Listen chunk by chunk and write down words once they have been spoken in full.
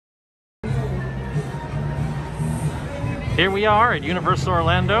Here we are at Universal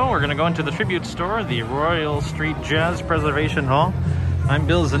Orlando. We're going to go into the tribute store, the Royal Street Jazz Preservation Hall. I'm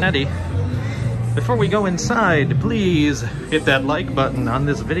Bill Zanetti. Before we go inside, please hit that like button on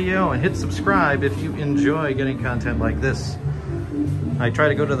this video and hit subscribe if you enjoy getting content like this. I try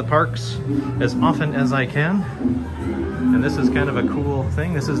to go to the parks as often as I can, and this is kind of a cool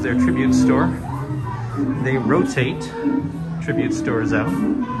thing. This is their tribute store. They rotate tribute stores out.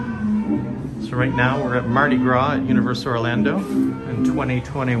 So right now we're at Mardi Gras at Universal Orlando in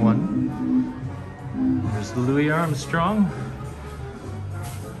 2021. There's Louis Armstrong.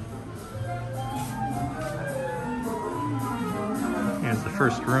 Here's the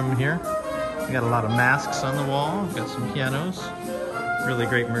first room here. We got a lot of masks on the wall. We've got some pianos. Really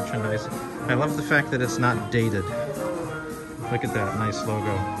great merchandise. I love the fact that it's not dated. Look at that nice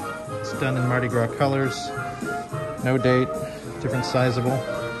logo. It's done in Mardi Gras colors. No date. Different sizable.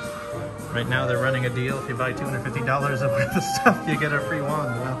 Right now they're running a deal. If you buy $250 worth of stuff, you get a free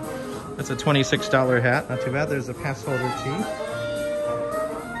wand. Well, that's a $26 hat. Not too bad. There's a pass holder tee.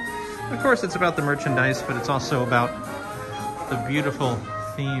 Of course, it's about the merchandise, but it's also about the beautiful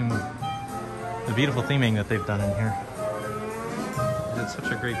theme, the beautiful theming that they've done in here. They did such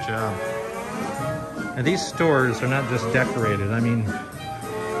a great job. And these stores are not just decorated. I mean,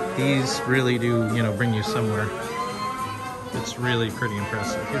 these really do, you know, bring you somewhere. It's really pretty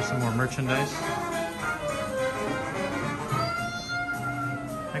impressive. Here's some more merchandise. I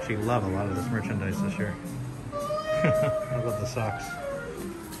actually love a lot of this merchandise this year. I love the socks.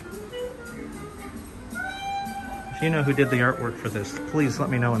 If you know who did the artwork for this, please let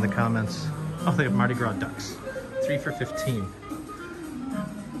me know in the comments. Oh, they have Mardi Gras ducks. 3 for $15.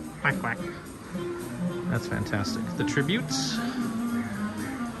 Quack, quack. That's fantastic. The tributes.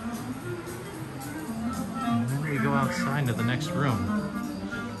 We go outside to the next room.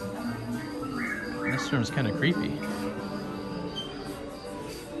 This room's kind of creepy.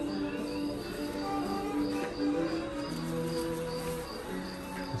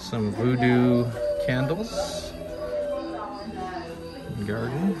 Some voodoo candles.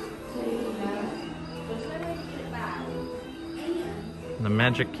 Garden. The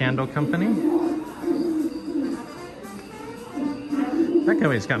Magic Candle Company. That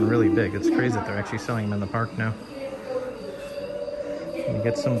company's gotten really big. It's crazy that they're actually selling them in the park now. You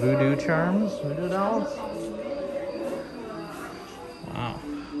get some voodoo charms, voodoo dolls. Wow.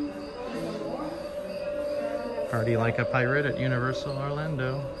 Party like a pirate at Universal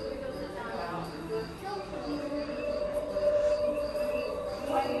Orlando.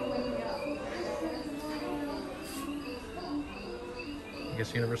 I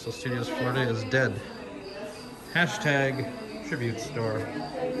guess Universal Studios Florida is dead. Hashtag tribute store.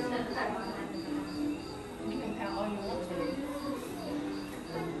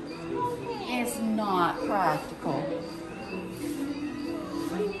 It's not practical.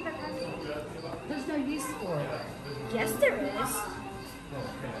 What do you mean by practical? There's no use for it. Yes, there is.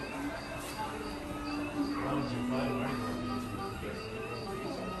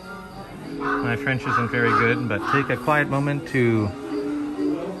 My French isn't very good, but take a quiet moment to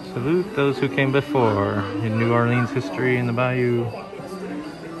salute those who came before in New Orleans history in the bayou.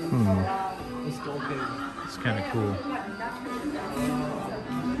 It's kind of cool.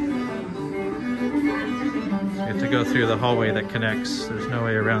 You have to go through the hallway that connects. There's no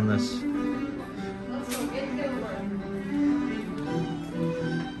way around this.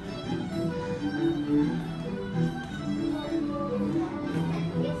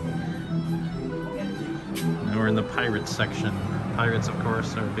 Now we're in the Pirates section. Pirates, of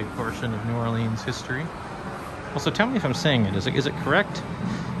course, are a big portion of New Orleans history. Also, tell me if I'm saying it. Is it correct?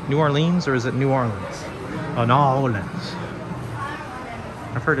 New Orleans, or is it New Orleans? Oh, New Orleans.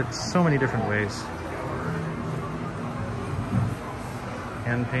 I've heard it so many different ways.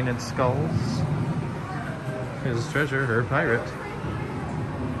 Hand-painted skulls. His treasure, her pirate.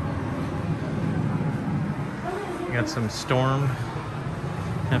 You got some storm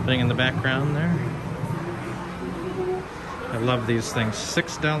happening in the background there. I love these things.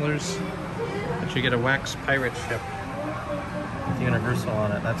 $6, but you get a wax pirate ship with Universal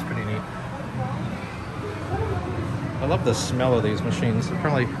on it. That's pretty neat. I love the smell of these machines. It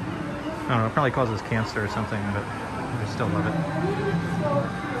probably, I don't know, it probably causes cancer or something, but I still love it.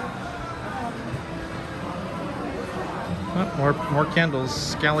 Oh, more candles.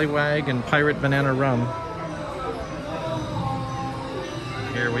 Scallywag and Pirate Banana Rum.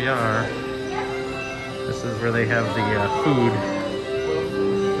 Here we are. This is where they have the food.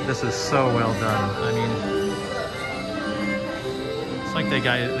 This is so well done. I mean, it's like they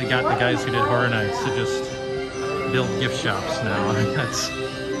got the guys who did Horror Nights to just build gift shops now.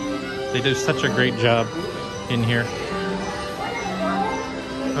 They do such a great job in here.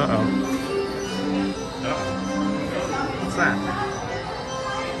 Uh-oh. What's that?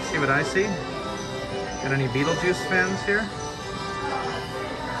 See what I see? Got any Beetlejuice fans here?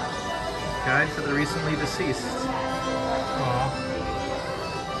 Guide to the recently deceased. Aw.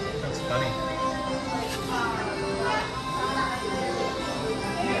 That's funny.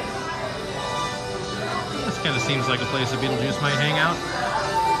 This kind of seems like a place that Beetlejuice might hang out.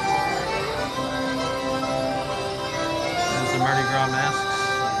 There's the Mardi Gras masks.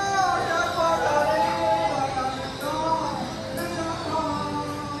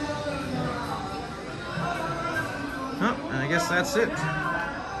 Oh, I guess that's it.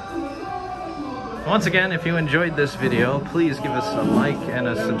 Once again, if you enjoyed this video, please give us a like and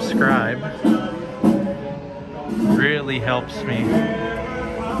a subscribe. Really helps me.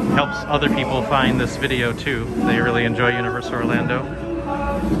 Helps other people find this video too. They really enjoy Universal Orlando.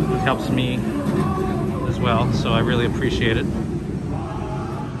 It helps me as well, so I really appreciate it.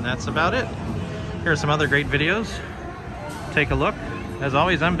 And that's about it. Here are some other great videos. Take a look. As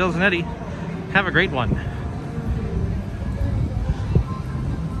always, I'm Bill Zanetti. Have a great one.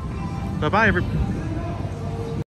 Bye-bye, everybody.